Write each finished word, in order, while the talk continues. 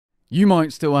You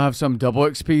might still have some double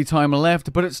XP time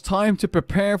left, but it's time to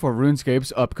prepare for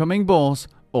RuneScape's upcoming boss,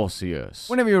 Osseous.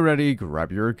 Whenever you're ready, grab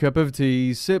your cup of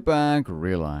tea, sit back,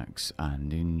 relax,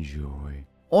 and enjoy.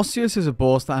 Osseous is a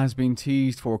boss that has been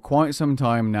teased for quite some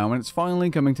time now, and it's finally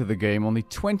coming to the game on the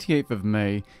 28th of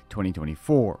May,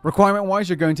 2024. Requirement-wise,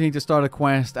 you're going to need to start a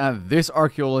quest at this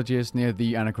archaeologist near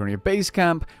the Anachronia base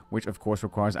camp, which of course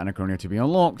requires Anachronia to be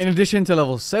unlocked, in addition to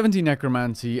level 70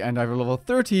 Necromancy and either level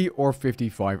 30 or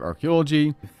 55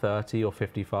 Archaeology. 30 or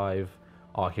 55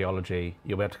 Archaeology,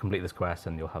 you'll be able to complete this quest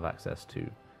and you'll have access to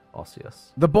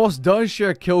Osseous. The boss does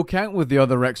share kill count with the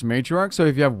other Rex Matriarchs, so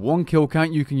if you have one kill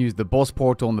count, you can use the boss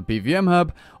portal on the PVM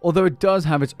hub, although it does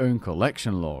have its own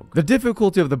collection log. The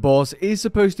difficulty of the boss is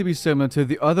supposed to be similar to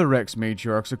the other Rex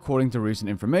Matriarchs according to recent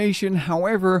information,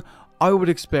 however, I would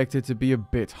expect it to be a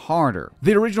bit harder.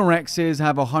 The original Rexes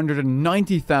have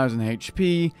 190,000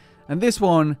 HP, and this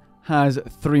one has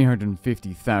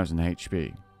 350,000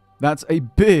 HP. That's a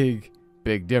big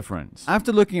difference.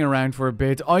 After looking around for a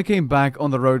bit, I came back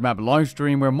on the roadmap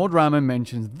livestream where Modraman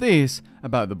mentions this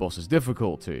about the boss's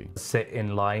difficulty. Sit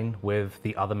in line with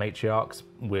the other matriarchs,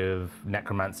 with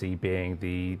Necromancy being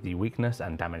the weakness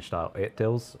and damage style it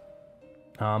deals.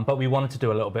 But we wanted to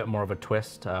do a little bit more of a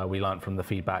twist. We learned from the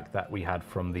feedback that we had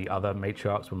from the other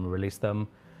matriarchs when we released them.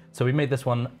 So we made this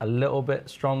one a little bit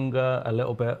stronger, a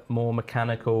little bit more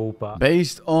mechanical, but...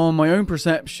 Based on my own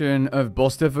perception of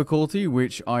boss difficulty,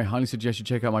 which I highly suggest you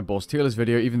check out my boss tier list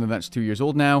video, even though that's 2 years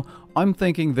old now, I'm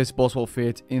thinking this boss will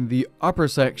fit in the upper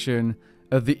section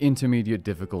of the intermediate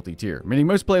difficulty tier. Meaning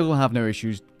most players will have no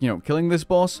issues, killing this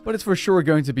boss, but it's for sure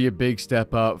going to be a big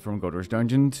step up from Godric's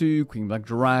Dungeon 2, Queen Black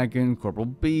Dragon, Corporal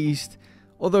Beast,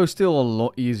 although still a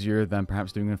lot easier than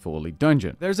perhaps doing a full elite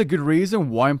dungeon. There's a good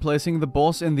reason why I'm placing the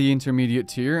boss in the intermediate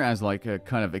tier as like a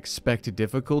kind of expected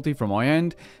difficulty from my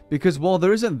end, because while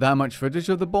there isn't that much footage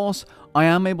of the boss, I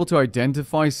am able to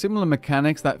identify similar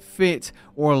mechanics that fit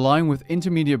or align with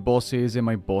intermediate bosses in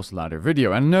my boss ladder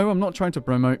video. And no, I'm not trying to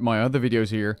promote my other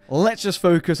videos here. Let's just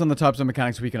focus on the types of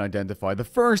mechanics we can identify. The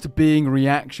first being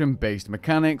reaction-based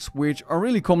mechanics, which are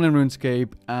really common in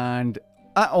RuneScape, and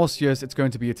at Osseous, it's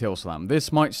going to be a tail slam.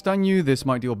 This might stun you, this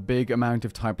might deal a big amount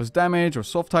of typeless damage or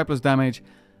soft typeless damage,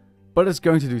 but it's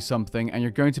going to do something, and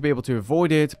you're going to be able to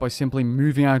avoid it by simply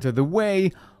moving out of the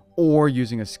way or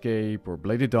using escape or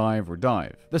bladed dive or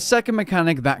dive. The second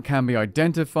mechanic that can be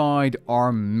identified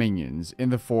are minions in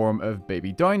the form of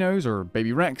baby dinos or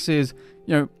baby rexes,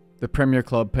 the Premier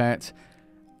Club pet,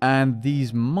 and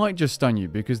these might just stun you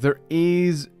because there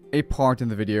is a part in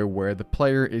the video where the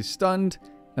player is stunned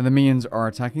and the minions are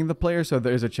attacking the player, so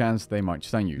there is a chance they might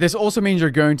stun you. This also means you're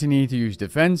going to need to use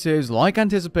defensives like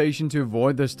anticipation to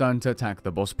avoid the stun to attack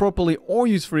the boss properly, or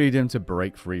use freedom to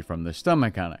break free from the stun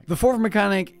mechanic. The fourth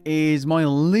mechanic is my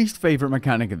least favorite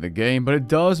mechanic in the game, but it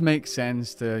does make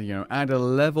sense to, add a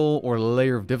level or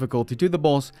layer of difficulty to the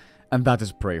boss, and that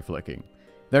is prey flicking.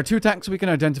 There are two attacks we can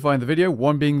identify in the video,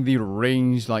 one being the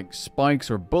ranged like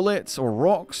spikes or bullets or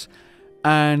rocks,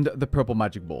 and the purple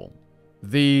magic ball.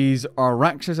 These are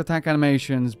Rax's attack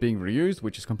animations being reused,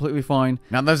 which is completely fine.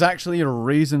 Now, there's actually a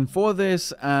reason for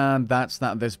this, and that's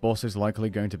that this boss is likely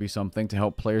going to be something to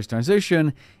help players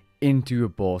transition into a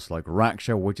boss like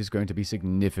Raksha, which is going to be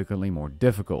significantly more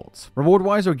difficult.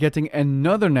 Reward-wise, we're getting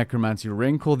another Necromancy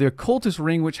ring called the Occultist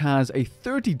Ring, which has a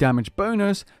 30 damage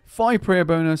bonus, 5 prayer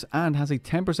bonus, and has a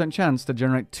 10% chance to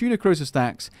generate 2 Necrosis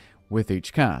stacks with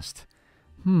each cast.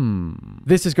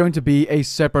 This is going to be a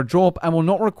separate drop and will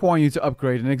not require you to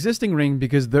upgrade an existing ring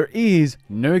because there is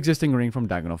no existing ring from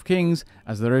Dagon Kings,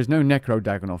 as there is no Necro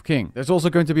Dagon King. There's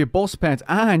also going to be a boss pet,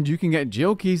 and you can get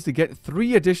jail keys to get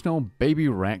 3 additional baby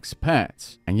Rex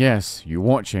pets. And yes, you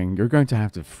watching, you're going to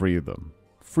have to free them.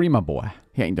 Free my boy.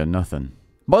 He ain't done nothing.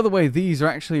 By the way, these are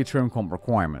actually trim comp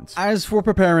requirements. As for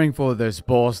preparing for this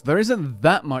boss, there isn't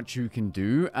that much you can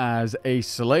do, as a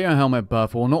Slayer helmet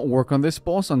buff will not work on this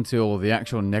boss until the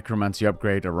actual Necromancy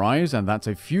upgrade arrives, and that's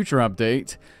a future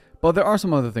update. But there are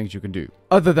some other things you can do,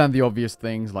 other than the obvious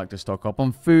things like to stock up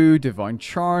on food, divine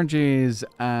charges,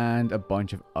 and a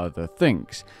bunch of other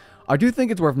things. I do think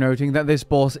it's worth noting that this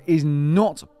boss is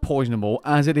not poisonable,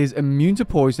 as it is immune to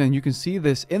poison, and you can see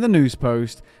this in the news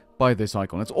post by this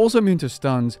icon. It's also immune to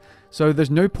stuns, so there's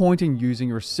no point in using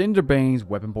your Cinderbanes,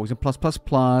 Weapon Poison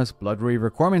 +++, Blood Reaver,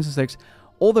 Core Maintenance 6,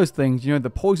 all those things, the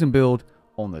poison build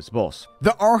on this boss.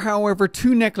 There are, however,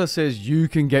 2 necklaces you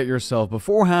can get yourself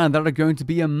beforehand that are going to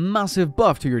be a massive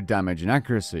buff to your damage and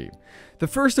accuracy. The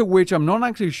first of which I'm not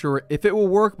actually sure if it will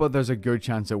work, but there's a good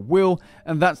chance it will,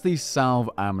 and that's the Salve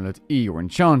Amulet E, or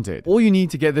Enchanted. All you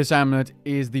need to get this amulet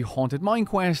is the Haunted Mine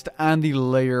quest and the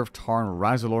Lair of Tarn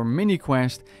Razalor mini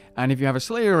quest, and if you have a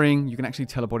Slayer ring, you can actually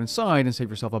teleport inside and save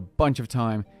yourself a bunch of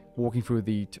time walking through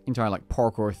the entire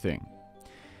parkour thing.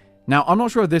 Now, I'm not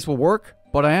sure if this will work,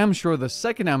 but I am sure the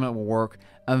second amulet will work,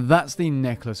 and that's the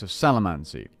Necklace of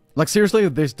Salamancy. Seriously,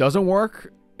 if this doesn't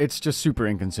work, it's just super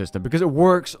inconsistent, because it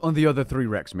works on the other 3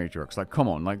 Rex Matriarchs. Come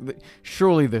on,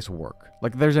 surely this will work.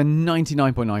 There's a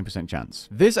 99.9% chance.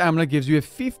 This amulet gives you a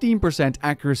 15%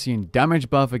 accuracy and damage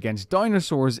buff against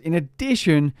dinosaurs, in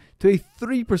addition to a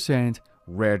 3%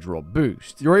 rare drop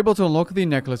boost. You're able to unlock the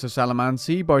Necklace of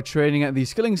Salamancy by trading at the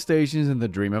skilling stations in the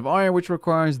Dream of Ire, which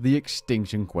requires the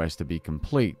Extinction quest to be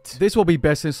complete. This will be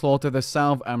best in slot if the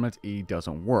Salve Amulet E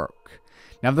doesn't work.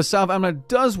 Now, if the Salve Amulet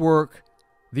does work,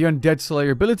 the Undead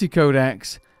Slayer ability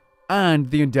codex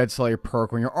and the Undead Slayer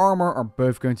perk on your armor are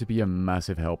both going to be a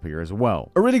massive help here as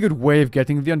well. A really good way of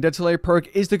getting the Undead Slayer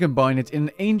perk is to combine it in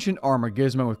an Ancient Armor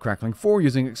Gizmo with Crackling 4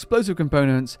 using explosive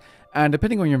components, and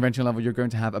depending on your invention level, you're going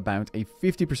to have about a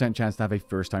 50% chance to have a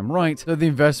first time right, so the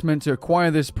investment to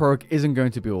acquire this perk isn't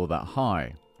going to be all that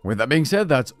high. With that being said,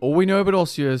 that's all we know about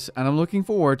Osseous, and I'm looking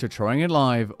forward to trying it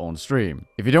live on stream.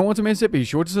 If you don't want to miss it, be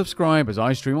sure to subscribe as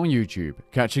I stream on YouTube.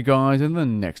 Catch you guys in the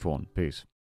next one. Peace.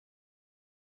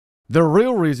 The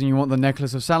real reason you want the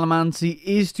Necklace of Salamancy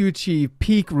is to achieve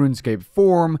peak RuneScape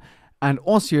form, and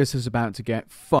Osseous is about to get fucked.